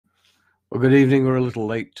Well, good evening. We're a little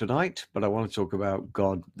late tonight, but I want to talk about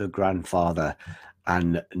God the Grandfather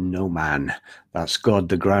and NOMAN. That's God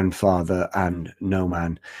the Grandfather and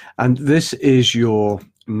NOMAN. And this is your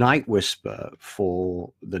night whisper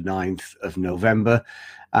for the 9th of November.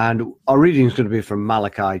 And our reading is going to be from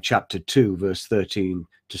Malachi chapter 2, verse 13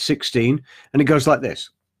 to 16. And it goes like this.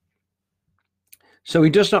 So he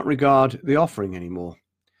does not regard the offering anymore,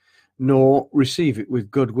 nor receive it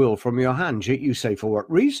with goodwill from your hand. Yet you say, for what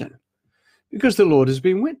reason? Because the Lord has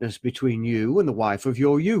been witness between you and the wife of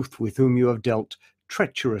your youth, with whom you have dealt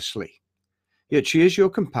treacherously. Yet she is your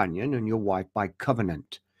companion and your wife by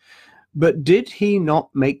covenant. But did he not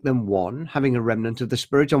make them one, having a remnant of the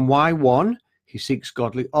Spirit? And why one? He seeks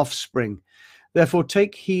godly offspring. Therefore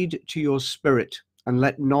take heed to your spirit, and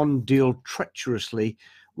let none deal treacherously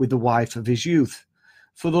with the wife of his youth.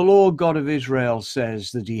 For the Lord God of Israel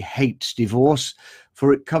says that he hates divorce,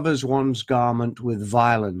 for it covers one's garment with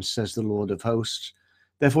violence, says the Lord of hosts.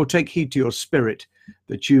 Therefore take heed to your spirit,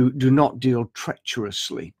 that you do not deal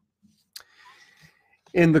treacherously.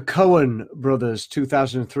 In the Coen brothers'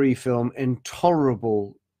 2003 film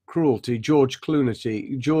Intolerable, Cruelty, George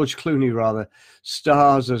Clooney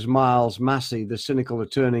stars as Miles Massey, the cynical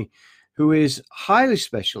attorney, who is highly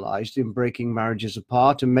specialized in breaking marriages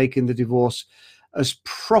apart and making the divorce as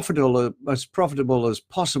profitable as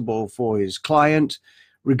possible for his client,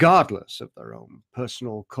 regardless of their own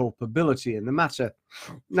personal culpability in the matter.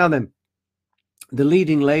 Now then, the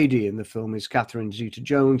leading lady in the film is Catherine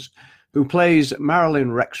Zeta-Jones, who plays Marilyn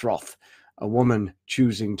Rexroth, a woman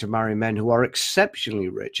choosing to marry men who are exceptionally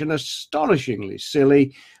rich and astonishingly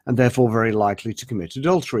silly, and therefore very likely to commit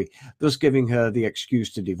adultery, thus giving her the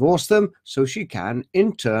excuse to divorce them so she can,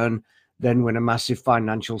 in turn, then win a massive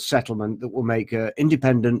financial settlement that will make her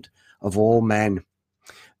independent of all men.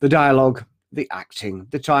 The dialogue, the acting,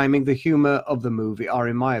 the timing, the humor of the movie are,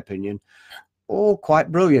 in my opinion, all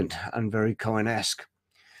quite brilliant and very Coen-esque.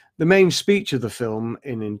 The main speech of the film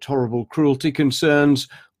in Intolerable Cruelty concerns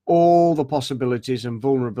all the possibilities and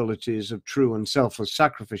vulnerabilities of true and selfless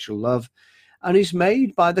sacrificial love, and is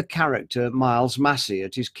made by the character Miles Massey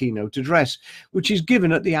at his keynote address, which is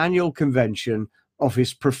given at the annual convention of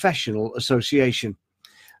his professional association.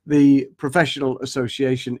 The professional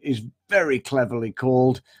association is very cleverly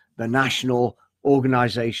called the National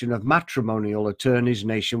Organization of Matrimonial Attorneys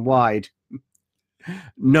Nationwide,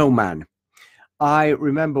 NOMAN. I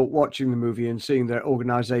remember watching the movie and seeing their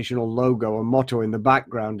organizational logo and motto in the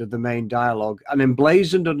background of the main dialogue, and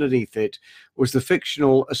emblazoned underneath it was the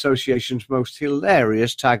fictional association's most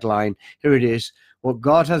hilarious tagline. Here it is: what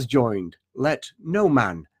God hath joined, let no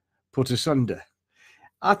man put asunder.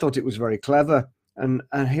 I thought it was very clever and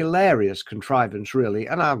a hilarious contrivance, really,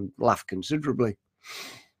 and I laughed considerably.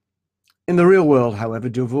 In the real world, however,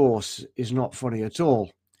 divorce is not funny at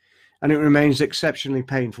all, and it remains exceptionally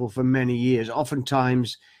painful for many years,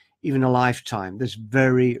 oftentimes even a lifetime. There's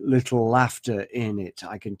very little laughter in it,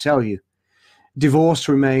 I can tell you. Divorce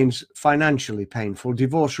remains financially painful.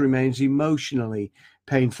 Divorce remains emotionally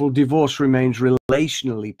painful. Divorce remains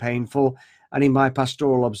relationally painful. And in my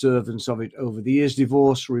pastoral observance of it over the years,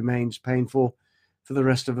 divorce remains painful for the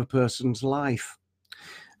rest of a person's life.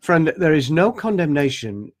 Friend, there is no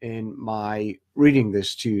condemnation in my reading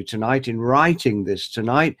this to you tonight, in writing this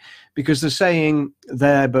tonight, because the saying,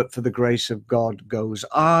 there but for the grace of God goes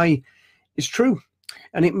I, is true.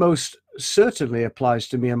 And it most certainly applies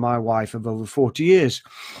to me and my wife of over 40 years.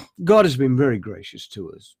 God has been very gracious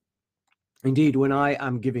to us. Indeed, when I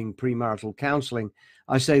am giving premarital counseling,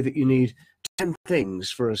 I say that you need 10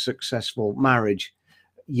 things for a successful marriage.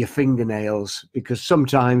 Your fingernails, because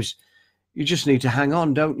sometimes you just need to hang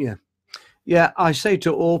on, don't you? Yeah, I say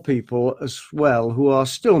to all people as well who are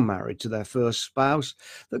still married to their first spouse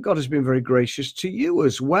that God has been very gracious to you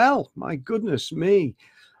as well. My goodness me.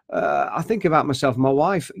 I think about myself, my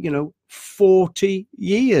wife, 40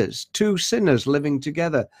 years, two sinners living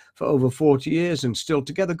together for over 40 years and still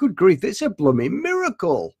together. Good grief, it's a blooming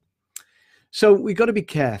miracle. So we've got to be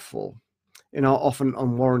careful in our often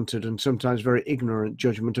unwarranted and sometimes very ignorant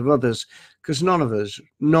judgment of others, because none of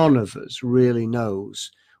us really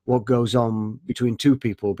knows what goes on between two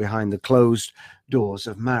people behind the closed doors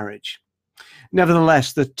of marriage.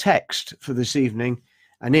 Nevertheless, the text for this evening,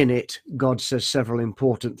 and in it, God says several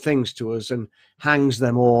important things to us and hangs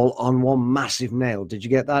them all on one massive nail. Did you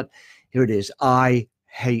get that? Here it is. I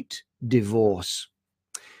hate divorce.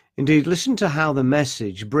 Indeed, listen to how the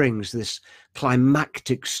message brings this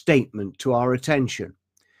climactic statement to our attention.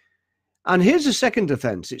 And here's a second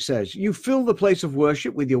offense. It says, you fill the place of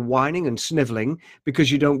worship with your whining and sniveling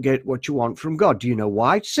because you don't get what you want from God. Do you know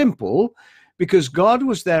why? Simple. because God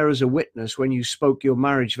was there as a witness when you spoke your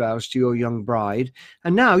marriage vows to your young bride,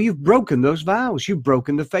 and now you've broken those vows. You've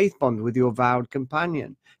broken the faith bond with your vowed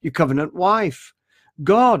companion, your covenant wife.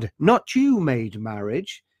 God, not you, made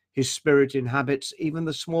marriage. His Spirit inhabits even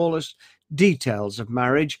the smallest details of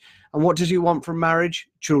marriage. And what does he want from marriage?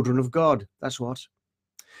 Children of God. That's what.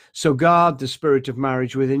 So guard the spirit of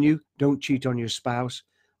marriage within you. Don't cheat on your spouse.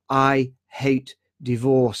 I hate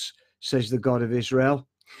divorce, says the God of Israel.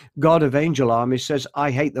 God of angel armies says, I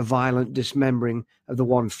hate the violent dismembering of the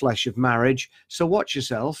one flesh of marriage. So watch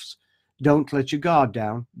yourselves. Don't let your guard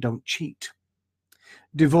down. Don't cheat.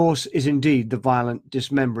 Divorce is indeed the violent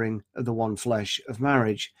dismembering of the one flesh of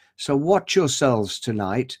marriage. So watch yourselves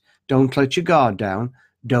tonight. Don't let your guard down.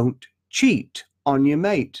 Don't cheat on your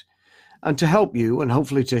mate. And to help you, and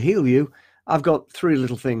hopefully to heal you, I've got 3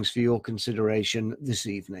 little things for your consideration this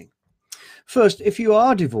evening. First, if you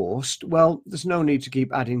are divorced, well, there's no need to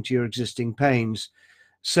keep adding to your existing pains.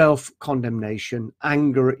 Self-condemnation,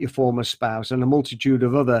 anger at your former spouse, and a multitude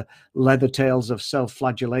of other leather tales of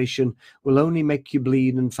self-flagellation will only make you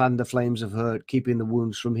bleed and fan the flames of hurt, keeping the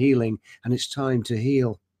wounds from healing, and it's time to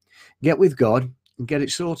heal. Get with God and get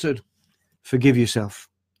it sorted. Forgive yourself.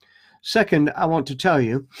 Second, I want to tell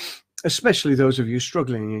you, especially those of you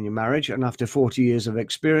struggling in your marriage, and after 40 years of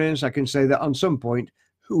experience, I can say that on some point,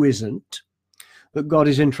 who isn't, that God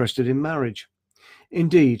is interested in marriage.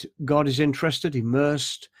 Indeed, God is interested,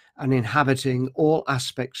 immersed, and inhabiting all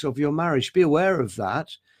aspects of your marriage. Be aware of that.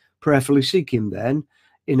 Prayerfully seek him then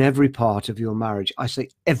in every part of your marriage. I say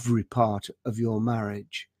every part of your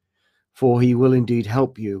marriage, for he will indeed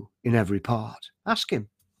help you in every part. Ask him.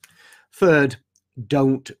 Third,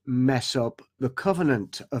 don't mess up the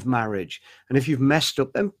covenant of marriage. And if you've messed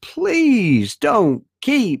up, then please don't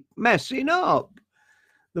keep messing up.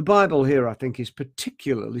 The Bible here, I think, is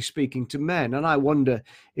particularly speaking to men. And I wonder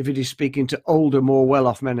if it is speaking to older, more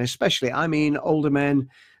well-off men, especially. I mean, older men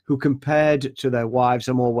who compared to their wives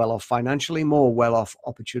are more well-off financially, more well-off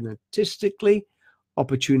opportunistically.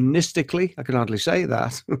 I can hardly say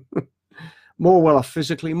that. More well-off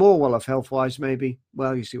physically, more well-off health-wise, maybe.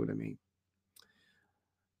 Well, you see what I mean.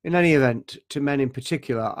 In any event, to men in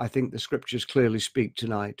particular, I think the scriptures clearly speak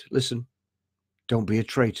tonight. Listen, don't be a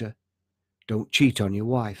traitor. Don't cheat on your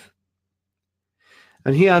wife.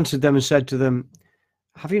 And he answered them and said to them,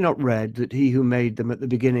 have you not read that he who made them at the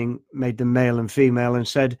beginning made them male and female, and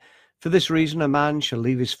said, for this reason a man shall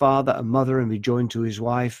leave his father and mother and be joined to his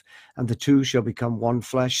wife, and the two shall become one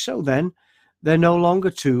flesh. So then, they're no longer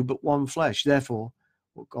two, but one flesh. Therefore,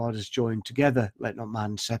 what God has joined together, let not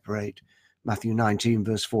man separate. Matthew 19,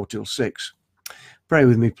 verse 4-6. Pray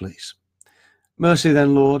with me, please. Mercy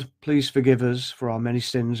then, Lord, please forgive us for our many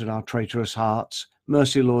sins and our traitorous hearts.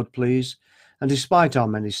 Mercy, Lord, please. And despite our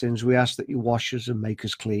many sins, we ask that you wash us and make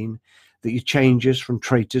us clean, that you change us from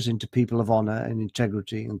traitors into people of honor and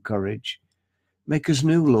integrity and courage. Make us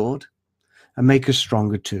new, Lord, and make us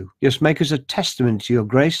stronger too. Yes, make us a testament to your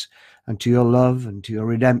grace and to your love and to your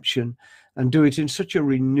redemption, and do it in such a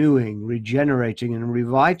renewing, regenerating, and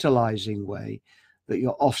revitalizing way that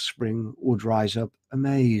your offspring would rise up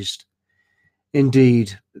amazed.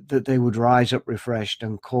 Indeed, that they would rise up refreshed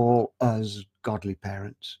and call us godly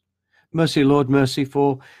parents. Mercy, Lord, mercy,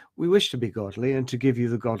 for we wish to be godly and to give you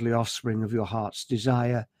the godly offspring of your heart's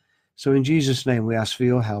desire. So in Jesus' name we ask for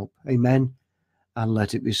your help. Amen, and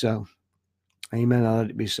let it be so. Amen, and let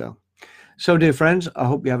it be so. So, dear friends, I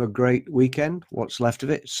hope you have a great weekend. What's left of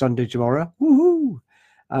it? Sunday tomorrow. Woohoo!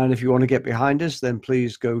 And if you want to get behind us, then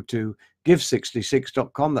please go to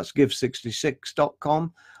give66.com. That's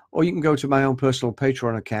give66.com. Or you can go to my own personal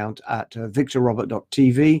Patreon account at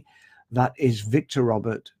victorrobert.tv. That is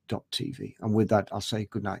victorrobert.tv. And with that, I'll say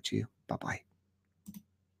good night to you. Bye-bye.